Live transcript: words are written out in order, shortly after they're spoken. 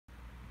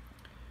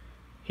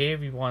Hey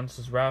everyone, this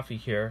is Ralphie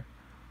here.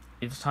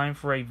 It's time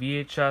for a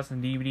VHS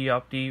and DVD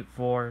update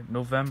for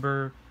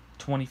November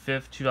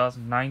 25th,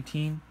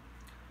 2019.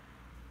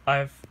 I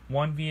have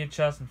 1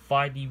 VHS and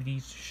 5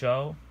 DVDs to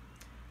show.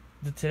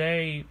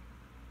 Today,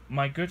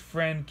 my good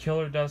friend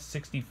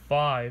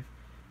KillerDust65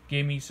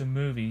 gave me some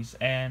movies,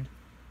 and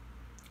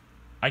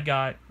I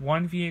got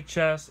 1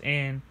 VHS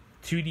and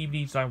 2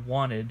 DVDs I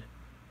wanted.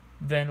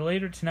 Then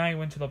later tonight I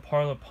went to the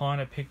Parlour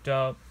Pawn and picked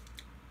up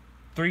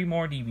 3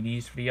 more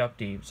DVDs for the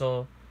update.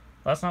 So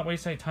let's not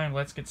waste any time,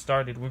 let's get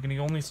started. We're going to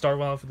only start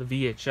off with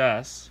the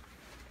VHS.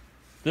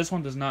 This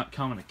one does not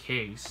come in a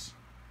case.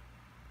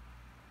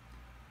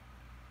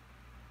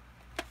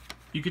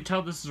 You can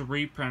tell this is a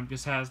reprint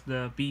because it has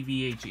the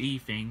BVHE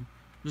thing.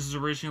 This is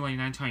originally a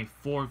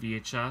 1994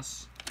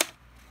 VHS.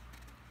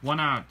 1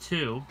 out of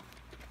 2.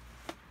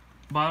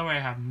 By the way, I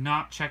have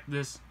not checked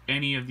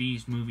any of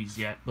these movies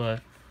yet,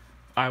 but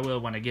I will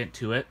when I get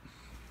to it.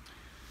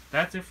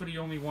 That's it for the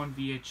only 1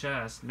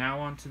 VHS. Now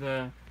on to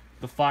the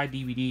 5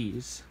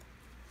 DVDs.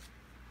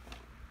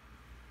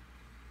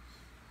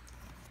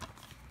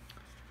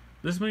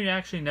 This movie I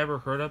actually never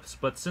heard of,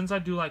 but since I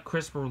do like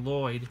Christopher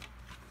Lloyd,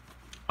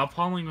 I'll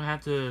probably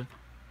have to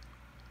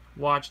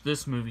watch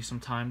this movie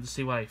sometime to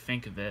see what I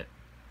think of it.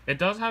 It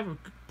does have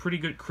pretty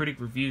good critic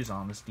reviews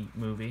on this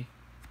movie.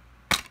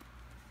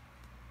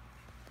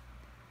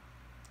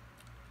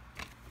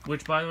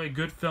 Which, by the way,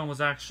 Good Film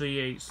was actually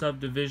a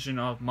subdivision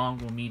of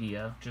Mongol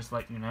Media, just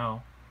let you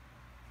know.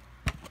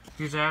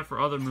 Here's an ad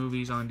for other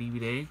movies on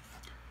DVD,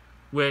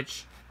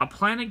 which I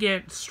plan to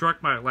get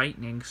Struck by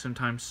Lightning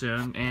sometime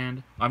soon,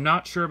 and I'm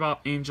not sure about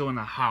Angel in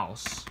the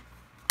House.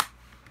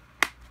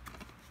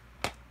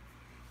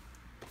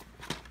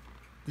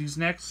 This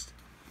next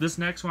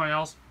one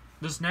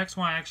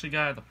I actually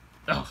got at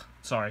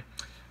the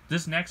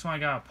This next one I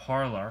got at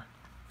Parlour.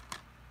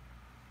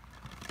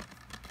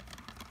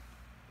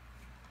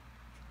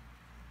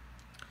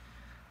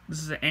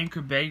 This is an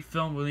Anchor Bay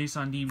film released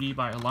on DVD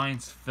by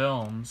Alliance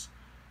Films.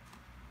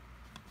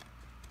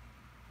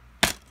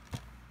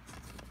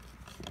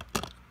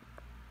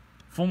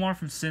 Fulmar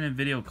from Sin and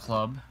Video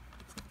Club.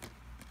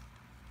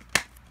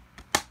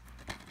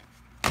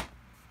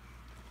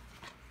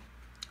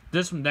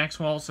 This next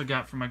one I also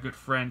got from my good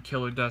friend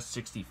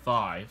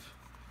KillerDust65.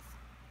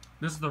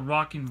 This is the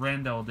Rockin'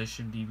 Randall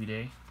Edition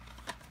DVD.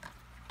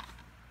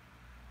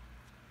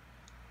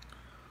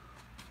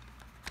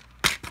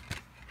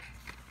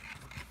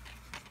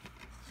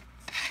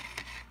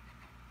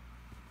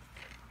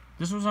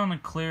 This was on a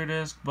clear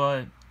disc,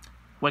 but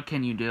what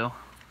can you do?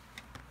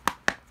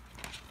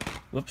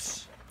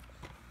 Whoops.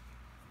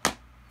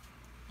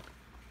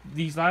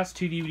 These last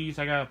 2 DVDs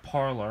I got at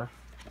Parlour.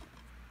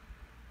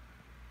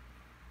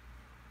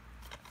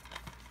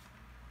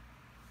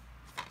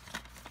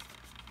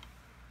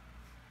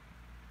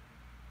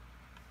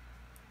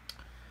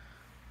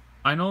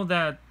 I know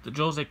that the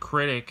Jose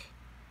Critic...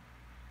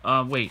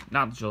 wait,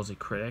 not the Jose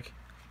Critic.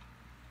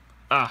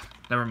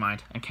 Never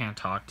mind. I can't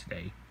talk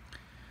today.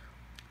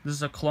 This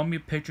is a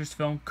Columbia Pictures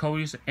film,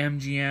 co-produced at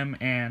MGM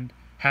and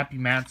Happy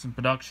Madison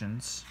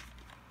Productions.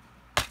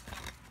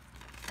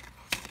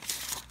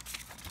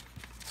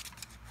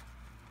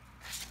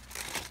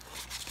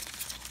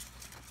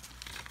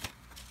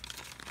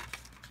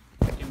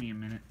 Give me a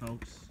minute,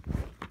 folks.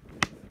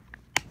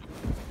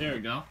 There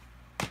we go.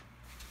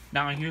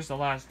 Now here's the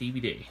last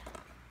DVD.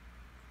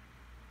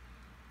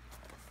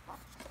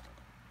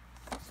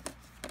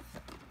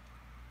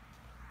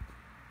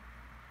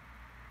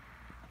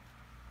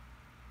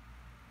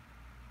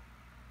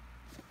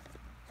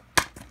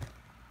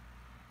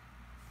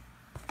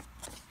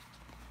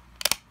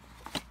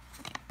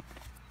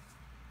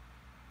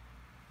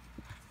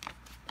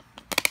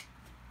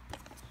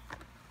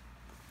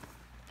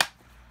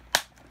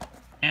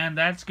 And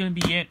that's going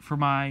to be it for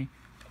my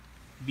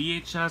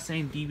VHS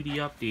and DVD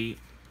update.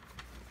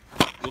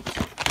 Whoops.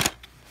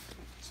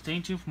 Stay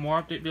tuned for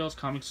more update videos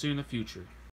coming soon in the future.